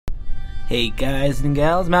Hey guys and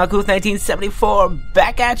gals, Malkuth 1974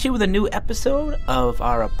 back at you with a new episode of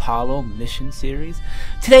our Apollo mission series.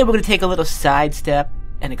 Today we're going to take a little sidestep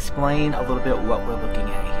and explain a little bit what we're looking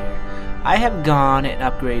at here. I have gone and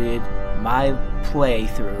upgraded my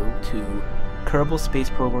playthrough to Kerbal Space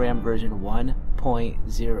Program version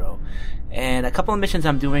 1.0. And a couple of missions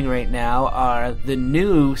I'm doing right now are the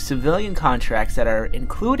new civilian contracts that are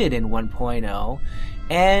included in 1.0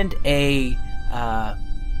 and a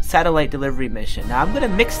satellite delivery mission. Now I'm going to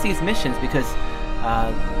mix these missions because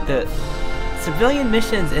the civilian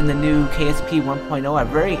missions in the new KSP 1.0 are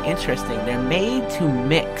very interesting. They're made to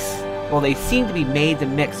mix. Well, they seem to be made to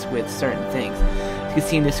mix with certain things. You can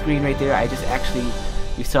see in the screen right there,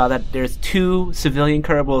 you saw that there's two civilian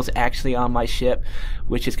Kerbals actually on my ship,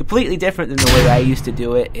 which is completely different than the way I used to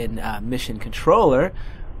do it in Mission Controller,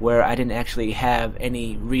 where I didn't actually have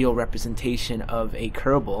any real representation of a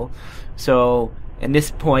Kerbal. So at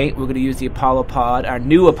this point, we're going to use the Apollo pod, our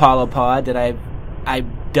new Apollo pod that I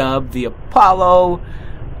dubbed the Apollo.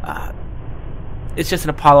 It's just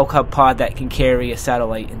an Apollo pod that can carry a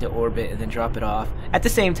satellite into orbit and then drop it off at the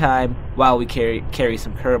same time while we carry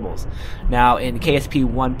some Kerbals. Now in KSP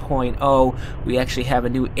 1.0, we actually have a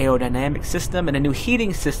new aerodynamic system and a new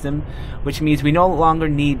heating system, which means we no longer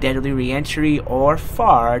need deadly reentry or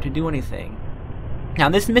FAR to do anything. Now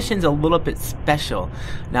this mission's a little bit special.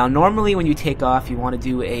 Now normally when you take off, you want to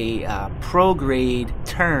do a prograde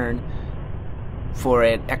turn for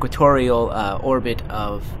an equatorial orbit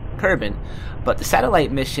of Kerbin, but the satellite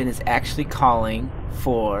mission is actually calling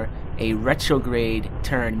for a retrograde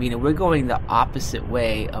turn, meaning we're going the opposite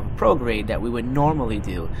way of prograde that we would normally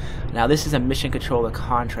do. Now this is a mission controller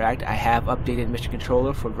contract. I have updated mission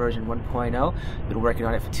controller for version 1.0. Been working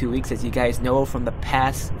on it for 2 weeks, as you guys know from the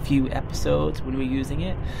past few episodes when we were using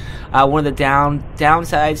it. One of the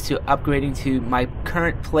downsides to upgrading to my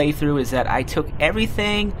current playthrough is that I took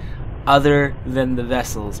everything other than the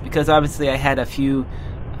vessels, because obviously I had a few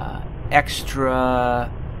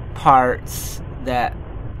extra parts that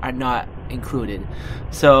are not included.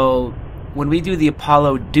 So when we do the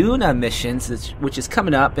Apollo Duna missions, which is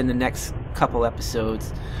coming up in the next couple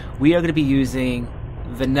episodes, we are going to be using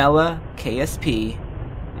vanilla KSP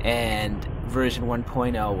and version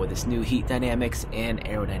 1.0 with its new heat dynamics and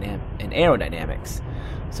aerodynamics.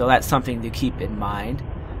 So that's something to keep in mind.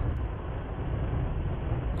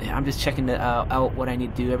 I'm just checking out what I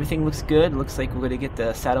need to do. Everything looks good. Looks like we're going to get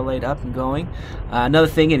the satellite up and going. Another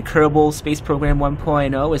thing in Kerbal Space Program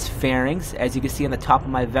 1.0 is fairings. As you can see on the top of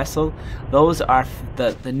my vessel, those are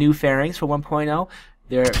the new fairings for 1.0.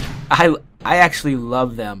 I actually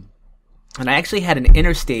love them. And I actually had an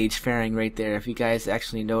interstage fairing right there, if you guys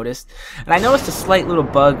actually noticed. And I noticed a slight little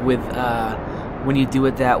bug with when you do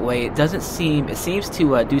it that way. It seems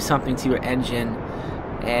to do something to your engine,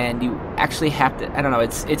 and you actually have to, I don't know,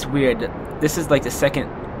 it's weird. This is like the second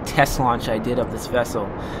test launch I did of this vessel,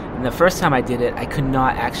 and the first time I did it, I could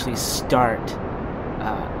not actually start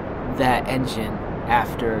that engine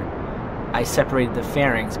after I separated the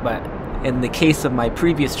fairings. But in the case of my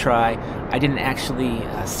previous try, I didn't actually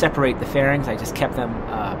separate the fairings. I just kept them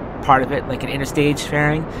part of it, like an interstage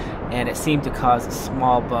fairing, and it seemed to cause a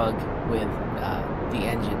small bug with the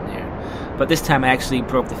engine there. But this time I actually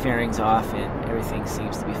broke the fairings off and everything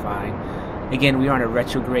seems to be fine. Again, we are on a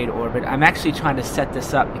retrograde orbit. I'm actually trying to set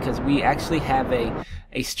this up because we actually have a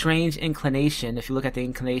strange inclination. If you look at the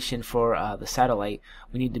inclination for the satellite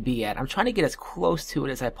we need to be at, I'm trying to get as close to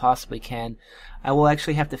it as I possibly can. I will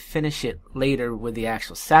actually have to finish it later with the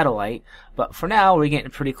actual satellite, but for now we're getting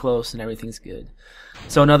pretty close and everything's good.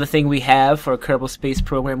 So another thing we have for Kerbal Space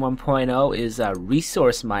Program 1.0 is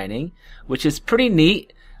resource mining, which is pretty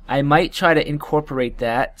neat. I might try to incorporate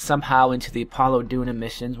that somehow into the Apollo Duna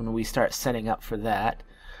missions when we start setting up for that.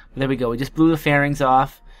 But there we go. We just blew the fairings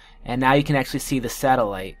off, and now you can actually see the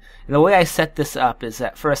satellite. And the way I set this up is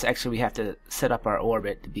that first, actually, we have to set up our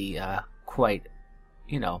orbit to be quite,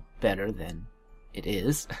 better than it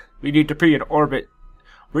is. We need to be in orbit.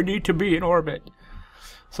 We need to be in orbit.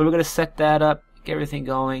 So we're going to set that up, get everything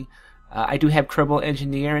going. I do have Kerbal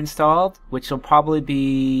Engineer installed, which will probably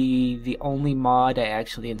be the only mod I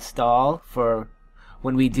actually install for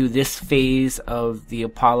when we do this phase of the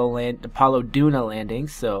Apollo Duna landing.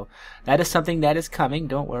 So that is something that is coming,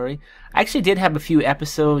 don't worry. I actually did have a few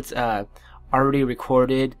episodes already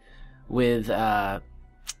recorded with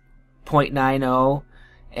 0.90,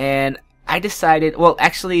 and I decided, well,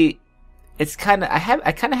 actually, it's kind of,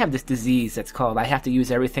 I kind of have this disease that's called, I have to use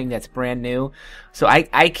everything that's brand new. So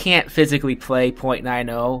I can't physically play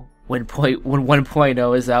 0.90 when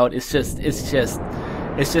 1.0 is out. It's just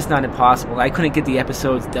It's just not impossible. I couldn't get the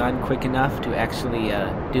episodes done quick enough to actually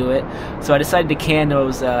do it, so I decided to can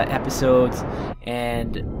those episodes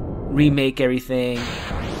and remake everything,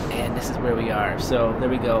 and this is where we are. So there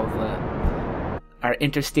we go. Our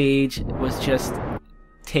interstage was just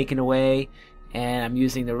taken away, and I'm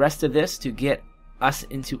using the rest of this to get us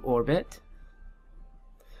into orbit.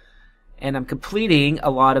 And I'm completing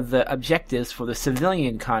a lot of the objectives for the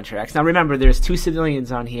civilian contracts. Now remember, there's 2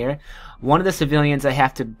 civilians on here. One of the civilians I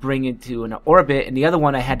have to bring into an orbit, and the other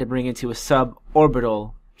one I had to bring into a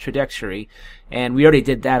suborbital trajectory. And we already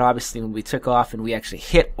did that, obviously, when we took off and we actually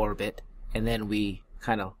hit orbit, and then we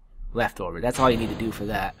kind of left orbit. That's all you need to do for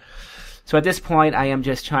that. So at this point, I am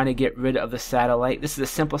just trying to get rid of the satellite. This is a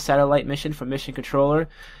simple satellite mission from Mission Controller.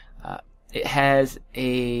 It has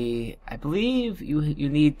a, I believe you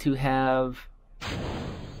need to have,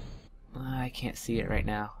 I can't see it right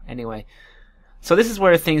now. Anyway, so this is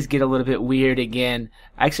where things get a little bit weird again.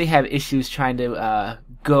 I actually have issues trying to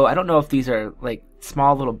go, I don't know if these are like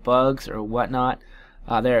small little bugs or whatnot.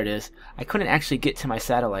 There it is. I couldn't actually get to my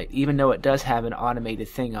satellite, even though it does have an automated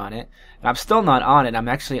thing on it. And I'm still not on it. I'm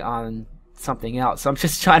actually on something else. So I'm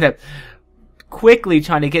just quickly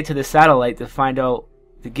trying to get to the satellite to find out,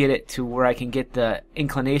 to get it to where I can get the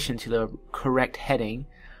inclination to the correct heading.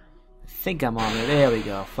 I think I'm on it. There we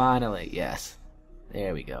go. Finally, yes.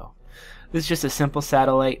 There we go. This is just a simple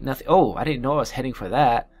satellite. Nothing. Oh, I didn't know I was heading for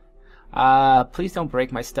that. Please don't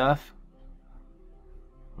break my stuff.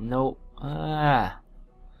 Nope.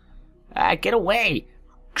 Get away!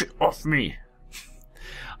 Get off me!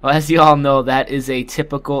 Well, as you all know, that is a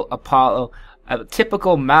typical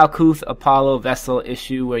Malkuth Apollo vessel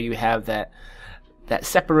issue where you have that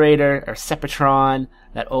separator or sepatron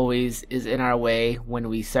that always is in our way when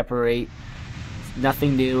we separate. It's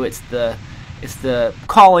nothing new. It's the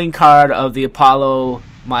calling card of the Apollo,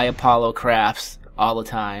 my Apollo crafts all the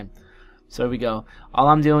time. So here we go. All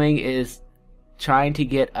I'm doing is trying to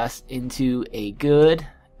get us into a good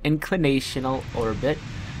inclinational orbit.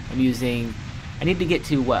 I need to get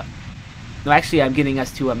to what? No, actually I'm getting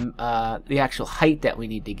us to the actual height that we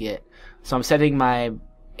need to get. So I'm setting my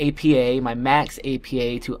APA, my max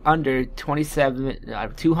APA, to under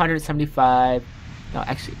 275. No,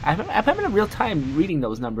 actually, I'm having a real time reading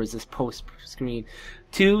those numbers this post screen.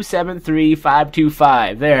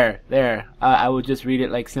 273525. There. I would just read it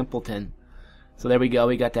like simpleton. So there we go.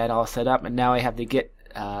 We got that all set up, and now I have to get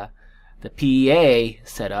the PEA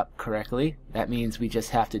set up correctly. That means we just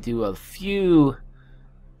have to do a few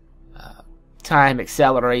time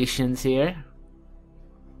accelerations here.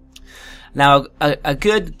 Now, a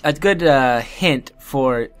good hint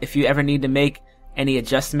for if you ever need to make any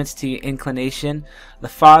adjustments to your inclination: the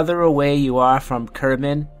farther away you are from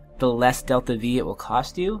Kerbin, the less delta V it will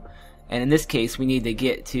cost you. And in this case, we need to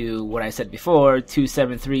get to what I said before,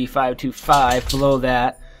 273525, below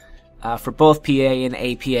that, for both PA and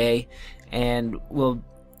APA, and it'll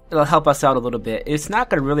help us out a little bit. It's not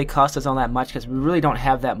going to really cost us all that much because we really don't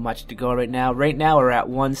have that much to go right now. Right now we're at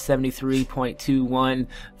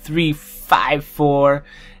 173.21354,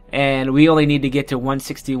 and we only need to get to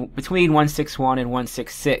 160, between 161 and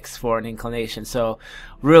 166 for an inclination. So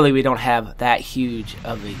really we don't have that huge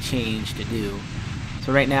of a change to do.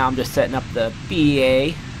 So right now I'm just setting up the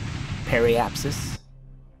BA periapsis.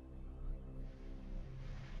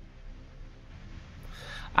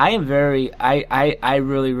 I really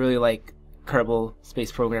like Kerbal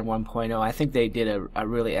Space Program 1.0. I think they did a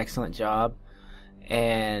really excellent job,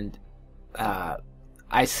 and I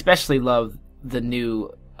especially love the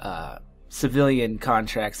new civilian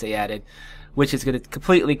contracts they added, which is going to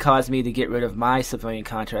completely cause me to get rid of my civilian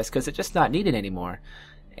contracts because they're just not needed anymore.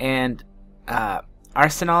 And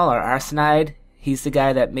Arsenal or Arsenide, he's the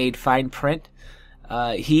guy that made Fine Print.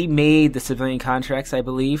 He made the civilian contracts, I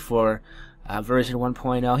believe, for version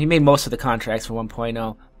 1.0. He made most of the contracts for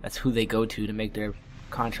 1.0. That's who they go to make their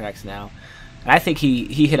contracts now. And I think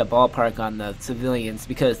he hit a ballpark on the civilians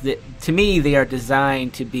because to me they are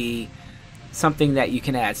designed to be something that you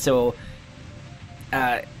can add. So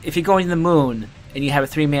if you're going to the moon and you have a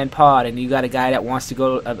 3-man pod and you got a guy that wants to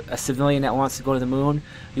go, a civilian that wants to go to the moon,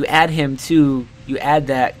 you add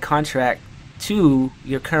that contract to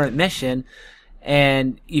your current mission,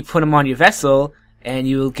 and you put him on your vessel, and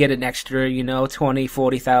you'll get an extra,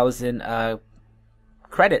 40,000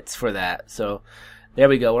 credits for that. So there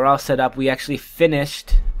we go. We're all set up. We actually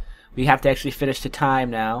finished. We have to actually finish the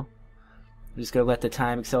time now. I'm just going to let the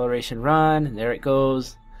time acceleration run. There it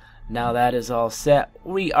goes. Now that is all set.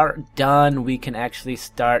 We are done. We can actually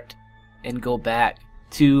start and go back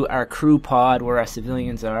to our crew pod where our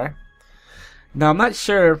civilians are. Now I'm not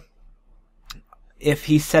sure if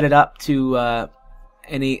he set it up to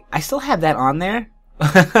I still have that on there.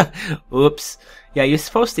 Oops. Yeah, you're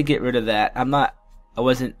supposed to get rid of that.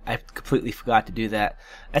 I completely forgot to do that.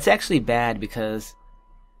 That's actually bad because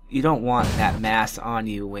you don't want that mass on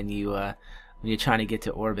you when you're trying to get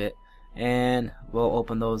to orbit. And we'll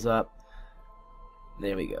open those up.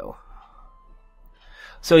 There we go.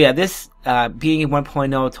 So yeah, this being in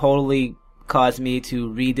 1.0 totally caused me to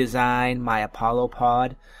redesign my Apollo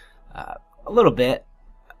pod a little bit.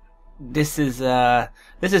 This is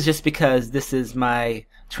just because this is my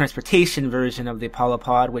transportation version of the Apollo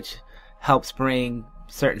pod, which helps bring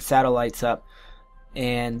certain satellites up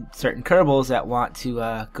and certain Kerbals that want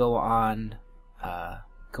to go on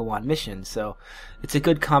missions. So it's a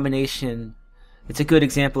good combination. It's a good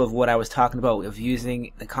example of what I was talking about, of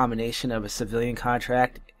using the combination of a civilian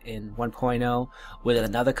contract in 1.0 with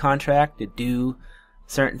another contract to do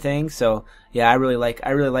certain things. So yeah, I really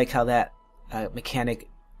like how that mechanic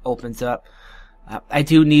opens up. I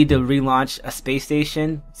do need to relaunch a space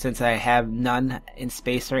station since I have none in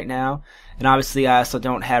space right now, and obviously I also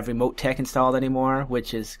don't have remote tech installed anymore,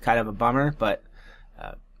 which is kind of a bummer. But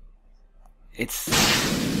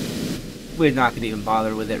we're not going to even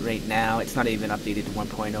bother with it right now. It's not even updated to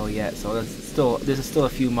 1.0 yet, so there's still a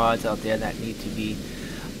few mods out there that need to be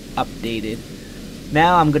updated.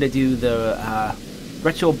 Now I'm going to do the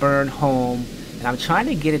retro burn home, and I'm trying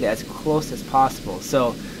to get it as close as possible.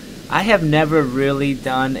 So I have never really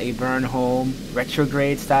done a burn home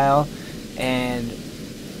retrograde style, and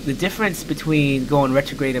the difference between going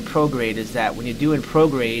retrograde and prograde is that when you're doing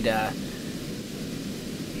prograde,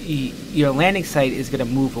 your landing site is going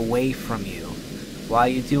to move away from you. While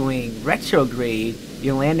you're doing retrograde,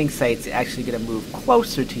 your landing site's actually going to move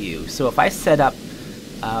closer to you. So if I set up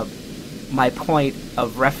my point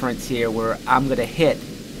of reference here where I'm going to hit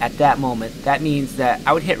at that moment, that means that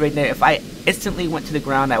I would hit right there. If I instantly went to the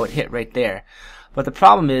ground, I would hit right there. But the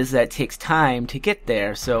problem is that it takes time to get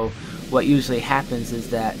there. So what usually happens is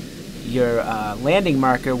that your landing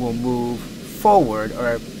marker will move forward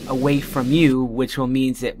or away from you, which will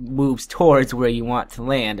means it moves towards where you want to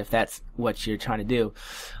land, if that's what you're trying to do.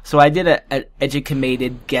 So I did an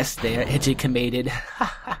educated guess there. Educated.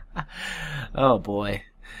 Oh boy.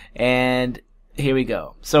 And here we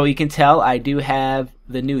go. So you can tell I do have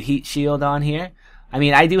the new heat shield on here. I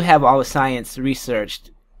mean, I do have all the science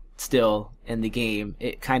researched still in the game.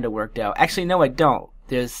 It kind of worked out. Actually, no, I don't.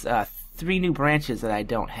 There's 3 new branches that I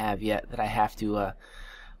don't have yet that I have to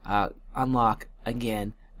unlock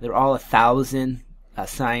again. They're all 1,000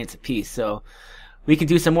 science apiece. So we can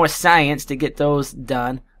do some more science to get those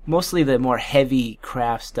done. Mostly the more heavy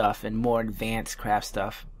craft stuff and more advanced craft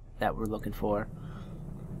stuff that we're looking for.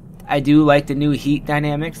 I do like the new heat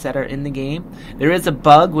dynamics that are in the game. There is a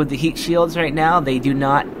bug with the heat shields right now. They do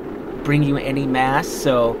not bring you any mass,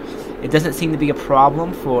 so it doesn't seem to be a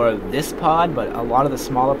problem for this pod, but a lot of the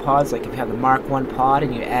smaller pods, like if you have the Mark 1 pod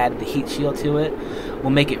and you add the heat shield to it,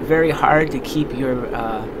 will make it very hard to keep your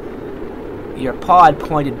pod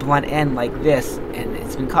pointed blunt end like this, and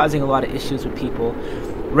it's been causing a lot of issues with people.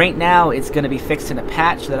 Right now it's going to be fixed in a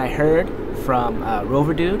patch that I heard from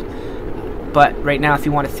Rover Dude. But right now, if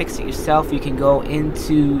you want to fix it yourself, you can go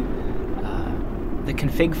into the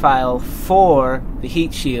config file for the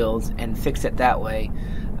heat shields and fix it that way.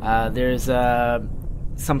 There's a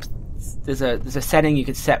setting you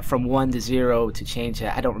could set from 1 to 0 to change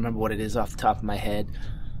it. I don't remember what it is off the top of my head.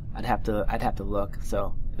 I'd have to look.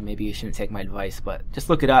 So maybe you shouldn't take my advice, but just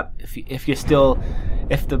look it up if the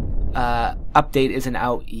update isn't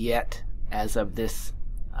out yet as of this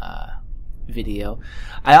video.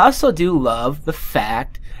 I also do love the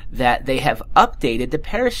fact that they have updated the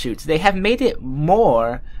parachutes. They have made it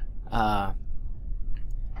more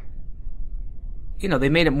they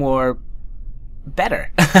made it more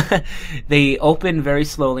better. They open very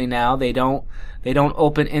slowly now. They don't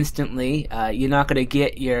open instantly. You're not going to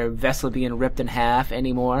get your vessel being ripped in half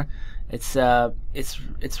anymore. It's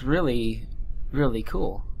really, really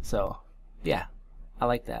cool. So yeah, I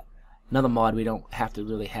like that. Another mod we don't have to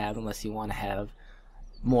really have unless you want to have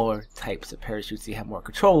more types of parachutes you have more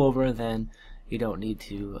control over, then you don't need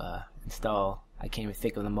to install. I can't even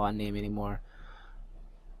think of the mod name anymore.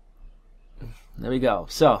 There we go.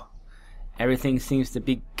 So everything seems to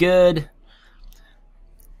be good.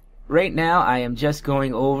 Right now I am just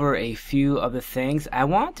going over a few of the things. I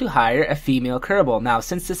want to hire a female Kerbal. Now,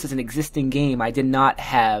 since this is an existing game, I did not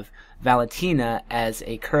have Valentina as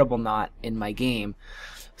a Kerbal in my game.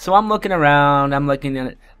 So I'm looking around, I'm looking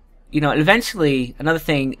at, eventually, another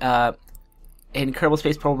thing, in Kerbal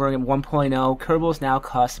Space Program 1.0, Kerbals now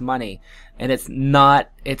cost money, and it's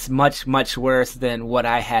much worse than what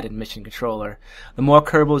I had in Mission Controller. The more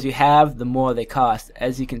Kerbals you have, the more they cost.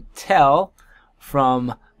 As you can tell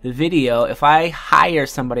from the video, if I hire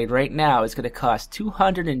somebody right now, it's going to cost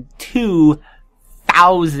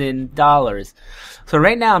 $202,000. So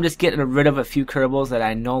right now I'm just getting rid of a few Kerbals that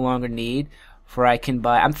I no longer need, for I can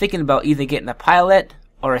buy. I'm thinking about either getting a pilot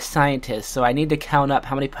or a scientist, so I need to count up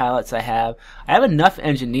how many pilots I have. I have enough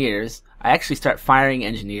engineers. I actually start firing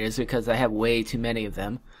engineers because I have way too many of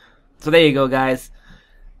them. So there you go, guys.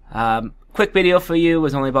 Quick video for you. It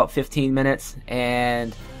was only about 15 minutes,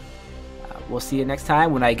 and we'll see you next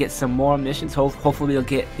time when I get some more missions. Hopefully we'll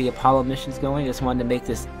get the Apollo missions going. I just wanted to make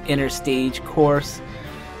this interstage course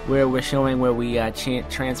where we're showing where we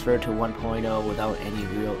transfer to 1.0 without any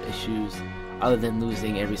real issues, other than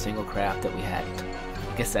losing every single craft that we had.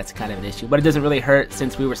 I guess that's kind of an issue, but it doesn't really hurt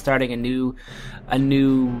since we were starting a new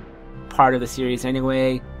part of the series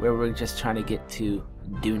anyway, where we're just trying to get to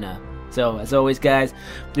Duna. So as always, guys,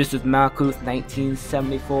 this is Malkuth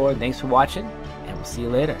 1974. Thanks for watching, and we'll see you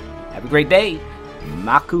later. Have a great day.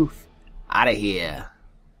 Malkuth out of here.